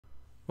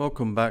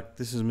Welcome back.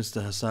 This is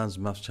Mr. Hassan's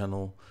Maths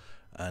channel,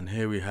 and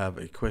here we have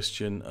a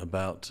question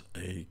about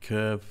a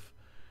curve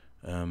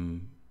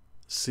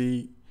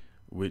C,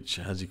 which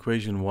has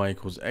equation y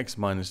equals x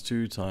minus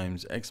 2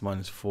 times x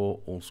minus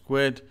 4 all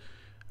squared,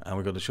 and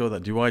we've got to show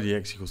that dy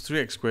dx equals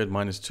 3x squared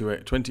minus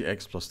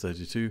 20x plus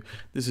 32.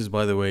 This is,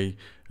 by the way,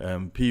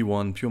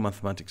 P1, Pure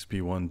Mathematics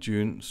P1,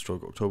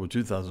 June/October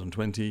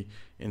 2020,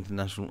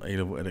 International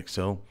A-Level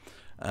Edexcel.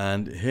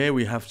 And here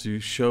we have to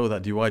show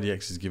that dy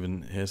dx is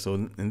given here. So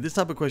in this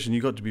type of question,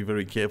 you've got to be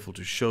very careful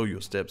to show your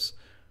steps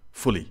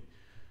fully,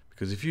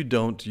 because if you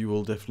don't, you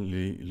will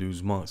definitely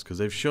lose marks, because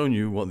they've shown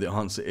you what the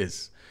answer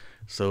is.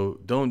 So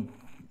don't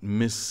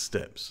miss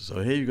steps.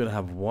 So here you're going to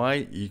have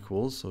y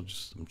equals, so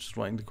I'm just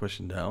writing the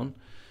question down,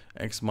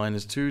 x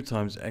minus 2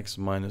 times x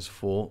minus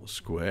 4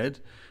 squared.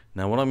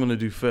 Now what I'm going to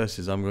do first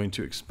is I'm going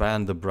to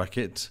expand the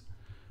bracket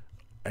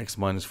x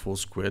minus 4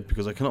 squared,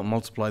 because I cannot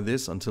multiply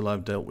this until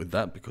I've dealt with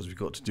that, because we've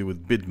got to deal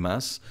with bid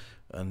mass,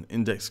 and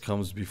index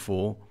comes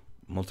before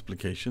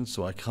multiplication,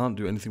 so I can't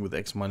do anything with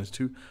x minus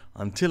 2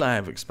 until I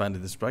have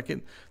expanded this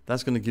bracket.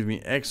 That's going to give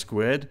me x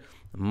squared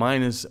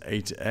minus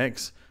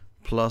 8x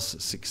plus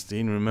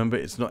 16. Remember,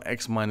 it's not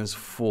x minus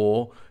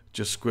 4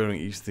 just squaring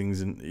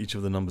each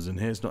of the numbers in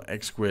here. It's not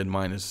x squared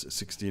minus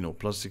 16 or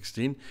plus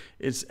 16.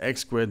 It's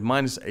x squared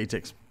minus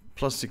 8x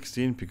plus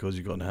 16, because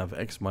you're going to have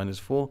x minus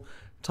 4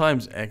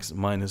 times x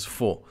minus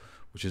 4,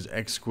 which is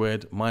x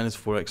squared minus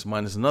 4x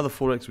minus another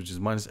 4x, which is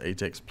minus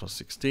 8x plus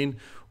 16.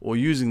 Or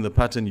using the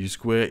pattern, you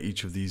square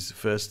each of these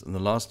first and the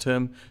last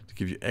term to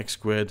give you x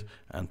squared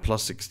and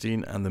plus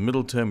 16, and the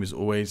middle term is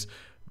always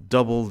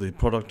double the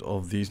product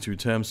of these two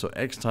terms. So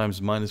x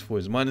times minus 4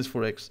 is minus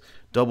 4x,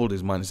 doubled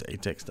is minus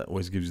 8x. That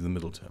always gives you the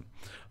middle term.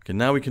 Okay,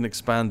 now we can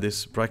expand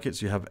this bracket.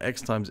 So you have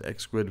x times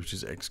x squared, which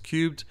is x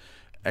cubed,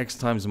 x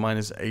times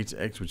minus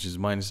 8x, which is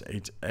minus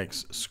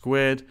 8x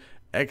squared,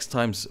 x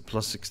times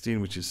plus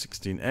 16, which is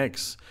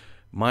 16x,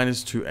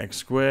 minus 2x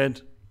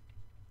squared,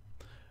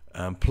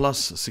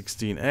 plus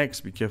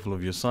 16x, be careful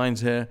of your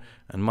signs here,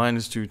 and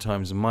minus 2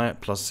 times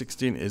plus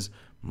 16 is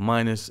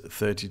minus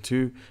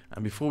 32.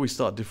 And before we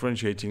start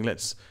differentiating,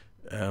 let's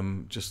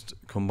just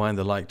combine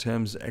the like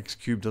terms. X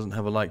cubed doesn't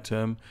have a like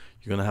term.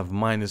 You're going to have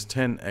minus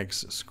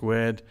 10x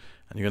squared,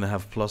 and you're going to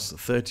have plus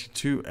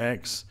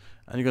 32x,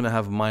 and you're going to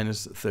have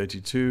minus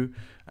 32.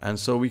 And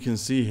so we can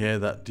see here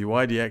that dy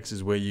dx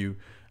is where you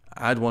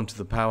add 1 to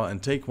the power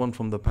and take 1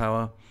 from the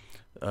power.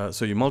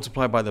 So you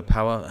multiply by the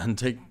power and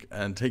take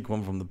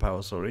 1 from the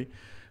power, sorry.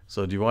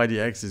 So dy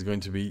dx is going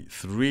to be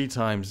 3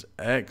 times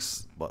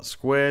x but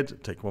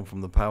squared, take 1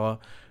 from the power,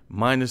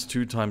 minus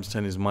 2 times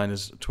 10 is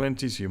minus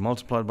 20, so you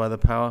multiply by the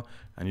power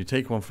and you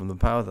take 1 from the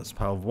power, that's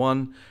power of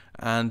 1.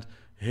 And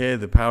here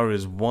the power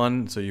is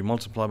 1, so you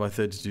multiply by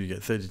 32, you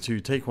get 32.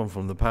 Take 1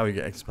 from the power, you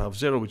get x to the power of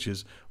 0, which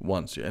is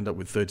 1. So you end up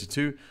with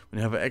 32. When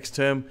you have an x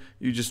term,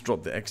 you just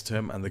drop the x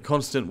term, and the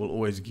constant will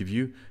always give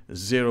you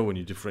 0 when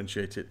you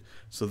differentiate it.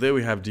 So there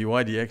we have dy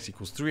dx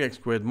equals 3x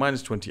squared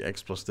minus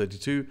 20x plus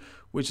 32,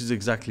 which is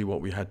exactly what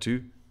we had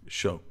to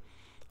show.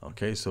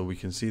 Okay, so we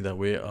can see that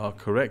we are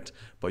correct,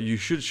 but you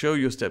should show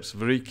your steps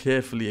very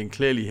carefully and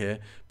clearly here,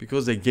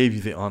 because they gave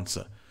you the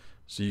answer.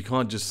 So you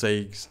can't just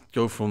say,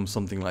 go from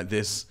something like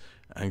this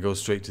and go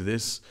straight to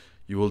this.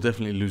 You will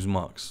definitely lose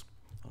marks.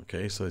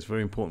 Okay, so it's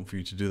very important for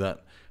you to do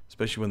that,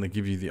 especially when they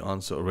give you the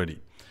answer already.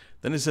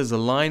 Then it says the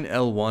line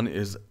L1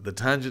 is the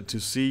tangent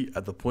to C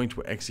at the point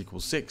where x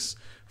equals 6.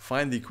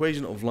 Find the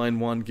equation of line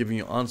 1, giving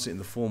your answer in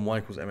the form y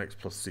equals mx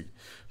plus c.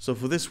 So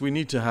for this, we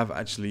need to have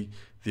actually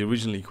the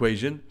original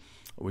equation,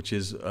 which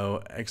is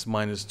x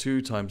minus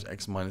 2 times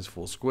x minus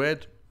 4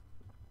 squared.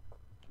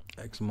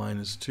 X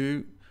minus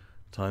 2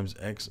 times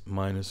x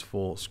minus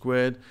 4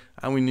 squared,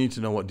 and we need to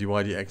know what dy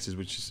dx is,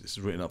 which is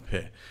written up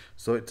here.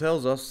 So it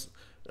tells us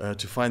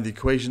to find the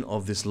equation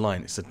of this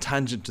line. It's a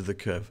tangent to the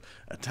curve.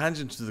 A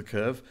tangent to the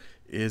curve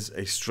is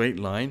a straight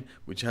line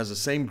which has the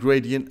same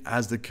gradient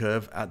as the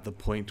curve at the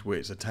point where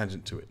it's a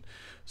tangent to it.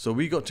 So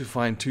we got to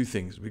find two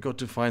things. We got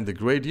to find the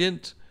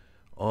gradient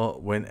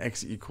when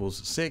x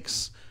equals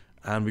 6,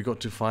 and we got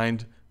to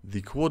find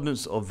the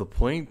coordinates of the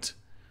point,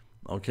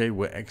 okay,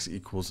 where x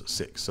equals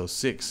 6. So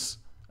 6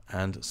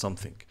 and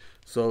something.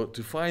 So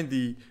to find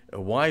the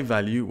y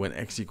value when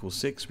x equals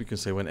 6, we can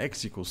say when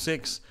x equals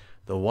 6,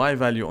 the y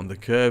value on the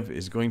curve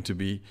is going to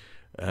be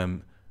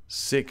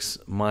 6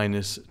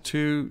 minus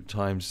 2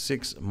 times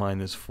 6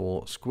 minus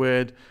 4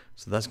 squared.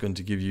 So that's going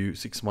to give you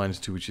 6 minus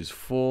 2, which is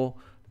 4,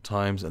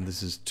 times, and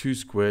this is 2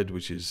 squared,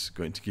 which is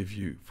going to give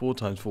you 4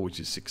 times 4, which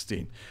is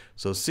 16.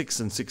 So 6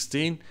 and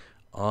 16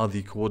 are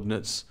the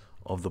coordinates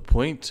of the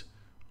point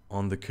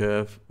on the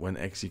curve when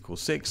x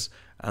equals 6,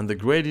 and the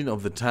gradient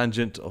of the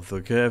tangent of the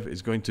curve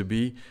is going to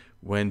be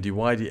when dy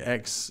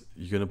dx,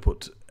 you're going to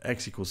put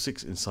x equals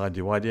 6 inside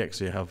dy dx,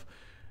 so you have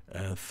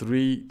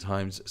 3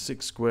 times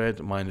 6 squared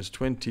minus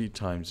 20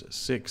 times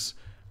 6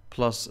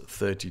 plus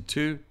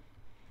 32.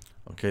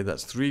 Okay,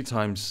 that's 3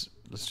 times,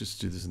 let's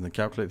just do this in the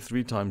calculator,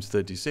 3 times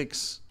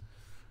 36,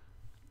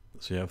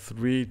 so you have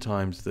 3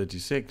 times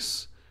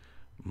 36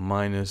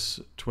 minus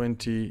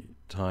 20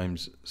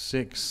 times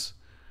 6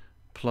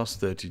 plus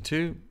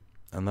 32,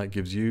 and that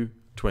gives you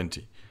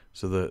 20.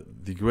 So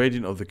the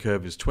gradient of the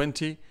curve is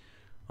 20.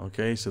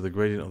 Okay, so the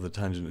gradient of the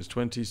tangent is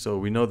 20. So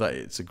we know that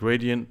it's a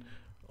gradient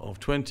of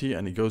 20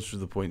 and it goes through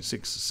the point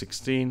 6,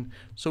 16.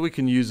 So we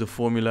can use the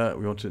formula.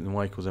 We want it in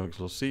y equals mx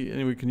plus c,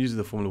 and we can use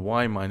the formula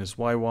y minus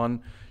y1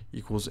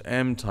 equals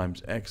m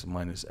times x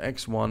minus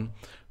x1.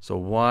 So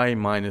y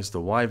minus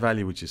the y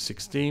value, which is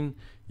 16,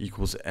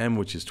 equals m,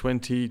 which is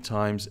 20,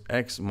 times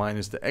x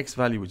minus the x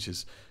value, which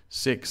is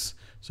 6.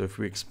 So if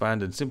we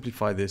expand and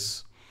simplify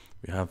this,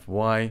 we have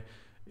y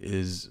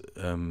is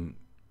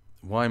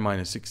y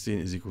minus 16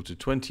 is equal to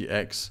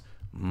 20x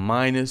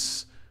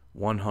minus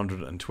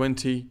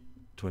 120,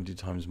 20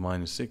 times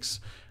minus 6,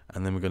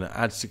 and then we're going to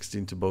add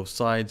 16 to both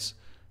sides.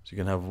 So you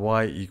can have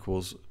y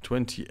equals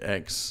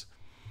 20x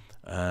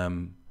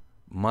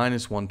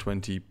minus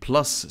 120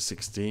 plus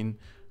 16.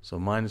 So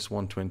minus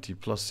 120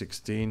 plus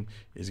 16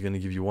 is going to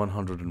give you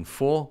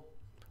 104. So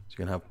you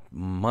can have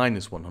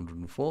minus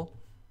 104.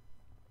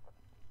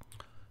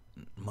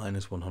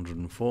 Minus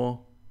 104.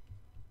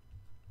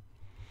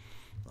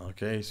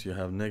 Okay, so you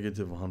have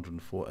negative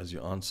 104 as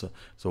your answer.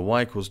 So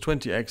y equals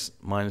 20x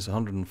minus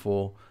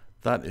 104.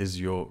 That is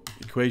your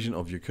equation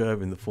of your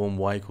curve in the form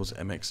y equals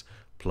mx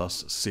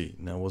plus c.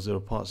 Now, was there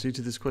a part C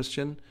to this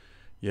question?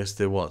 Yes,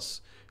 there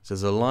was. It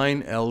says a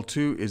line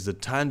L2 is the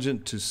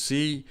tangent to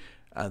C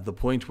at the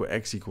point where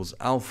x equals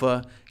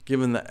alpha.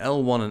 Given that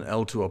L1 and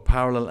L2 are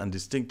parallel and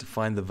distinct, to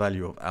find the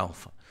value of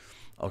alpha.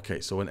 Okay,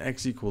 so when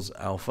x equals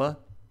alpha,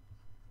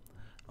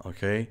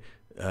 okay,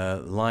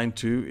 line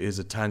 2 is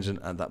a tangent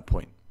at that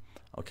point.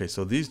 Okay,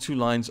 so these two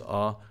lines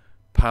are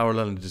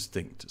parallel and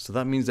distinct. So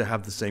that means they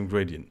have the same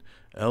gradient.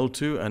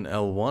 L2 and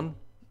L1,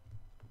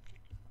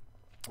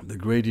 the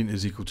gradient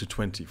is equal to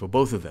 20 for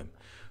both of them.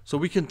 So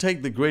we can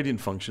take the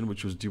gradient function,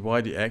 which was dy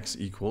dx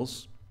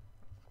equals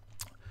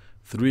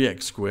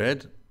 3x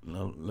squared.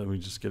 Now, let me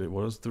just get it.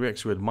 What was 3x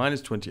squared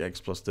minus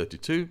 20x plus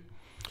 32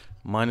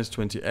 minus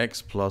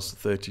 20x plus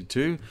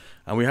 32.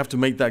 And we have to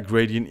make that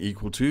gradient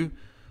equal to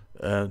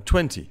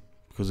 20,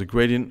 because the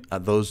gradient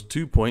at those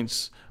 2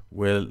 points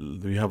where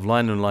we have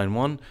line and line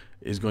 1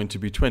 is going to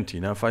be 20.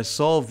 Now, if I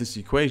solve this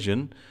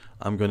equation,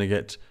 I'm going to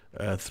get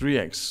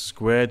 3x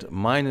squared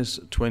minus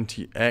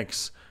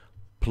 20x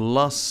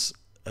plus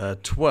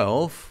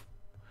 12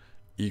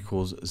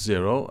 equals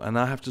 0. And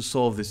I have to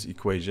solve this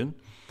equation.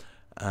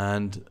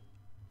 And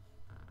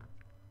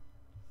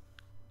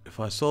if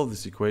I solve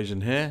this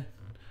equation here,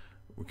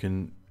 we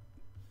can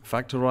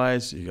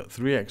factorize. You got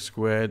 3x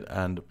squared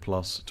and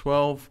plus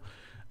 12.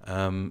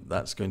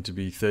 That's going to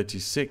be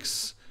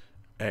 36x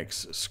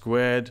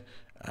squared.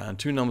 And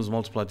two numbers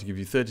multiplied to give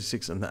you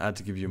 36 and then add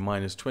to give you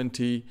minus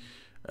 20.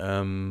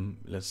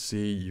 Let's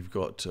see, you've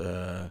got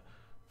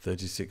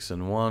 36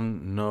 and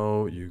 1.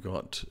 No, you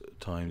got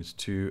times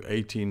 2.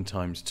 18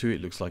 times 2.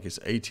 It looks like it's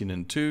 18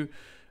 and 2.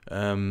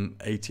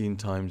 18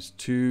 times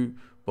 2.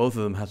 Both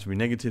of them have to be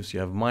negative. So you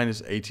have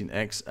minus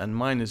 18x and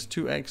minus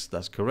 2x.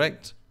 That's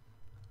correct.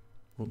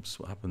 Oops,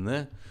 what happened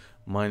there?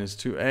 Minus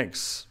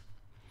 2x.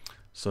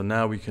 So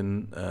now we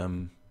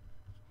can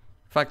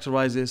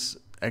factorize this.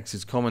 X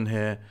is common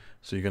here.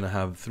 So you're going to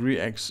have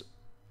 3x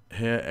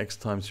here. X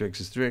times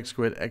 3x is 3x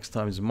squared. X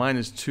times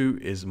minus 2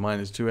 is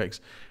minus 2x.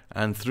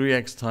 And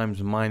 3x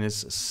times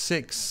minus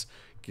 6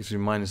 gives you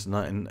minus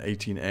 9,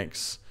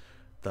 18x.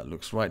 That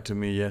looks right to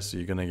me, yes. So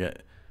you're going to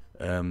get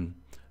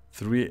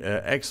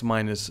x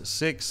minus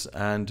 6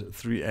 and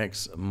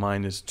 3x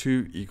minus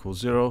 2 equals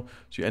 0.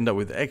 So you end up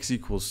with x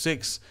equals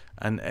 6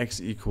 and x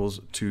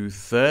equals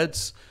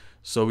 2/3.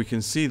 So we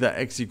can see that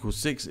x equals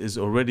 6 is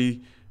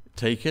already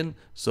taken.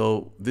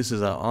 So this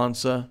is our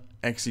answer.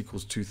 X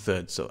equals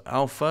 2/3. So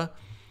alpha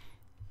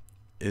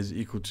is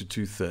equal to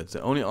 2/3. They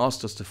only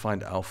asked us to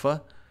find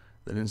alpha.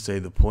 They didn't say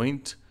the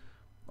point.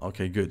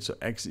 Okay, good. So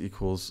x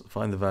equals,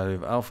 find the value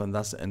of alpha, and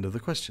that's the end of the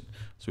question.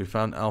 So we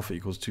found alpha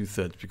equals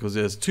 2/3 because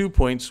there's 2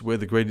 points where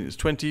the gradient is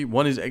 20.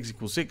 One is x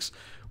equals 6,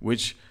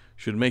 which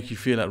should make you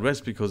feel at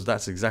rest because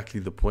that's exactly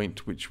the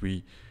point which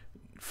we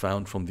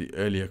found from the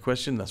earlier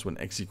question. That's when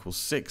x equals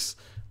 6.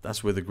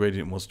 That's where the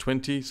gradient was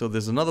 20. So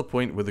there's another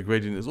point where the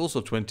gradient is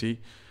also 20,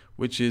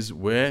 which is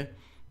where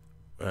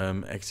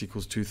x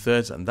equals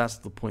 2/3, and that's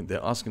the point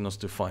they're asking us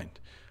to find.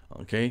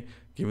 Okay,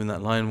 given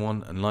that line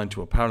 1 and line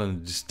 2 are parallel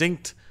and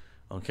distinct.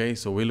 Okay,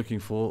 so we're looking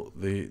for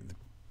the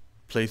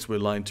place where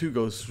line 2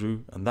 goes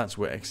through, and that's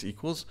where x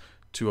equals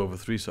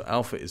 2/3. So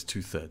alpha is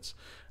 2/3,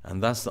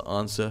 and that's the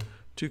answer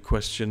to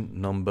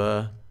question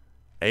number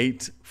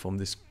 8 from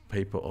this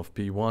paper of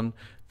P1.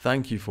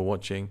 Thank you for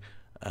watching.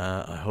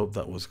 I hope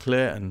that was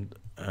clear, and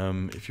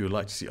if you would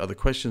like to see other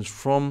questions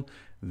from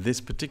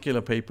this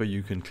particular paper,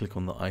 you can click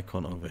on the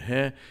icon over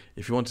here.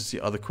 If you want to see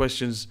other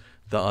questions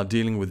that are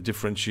dealing with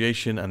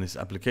differentiation and its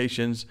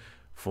applications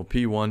for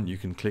P1, you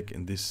can click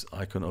in this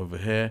icon over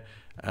here,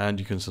 and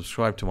you can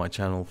subscribe to my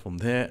channel from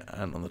there.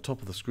 And on the top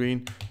of the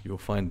screen, you'll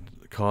find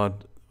a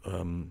card,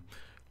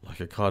 like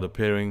a card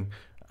appearing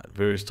at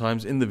various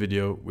times in the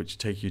video, which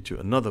take you to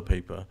another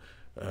paper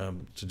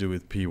to do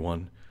with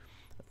P1.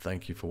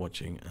 Thank you for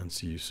watching, and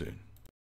see you soon.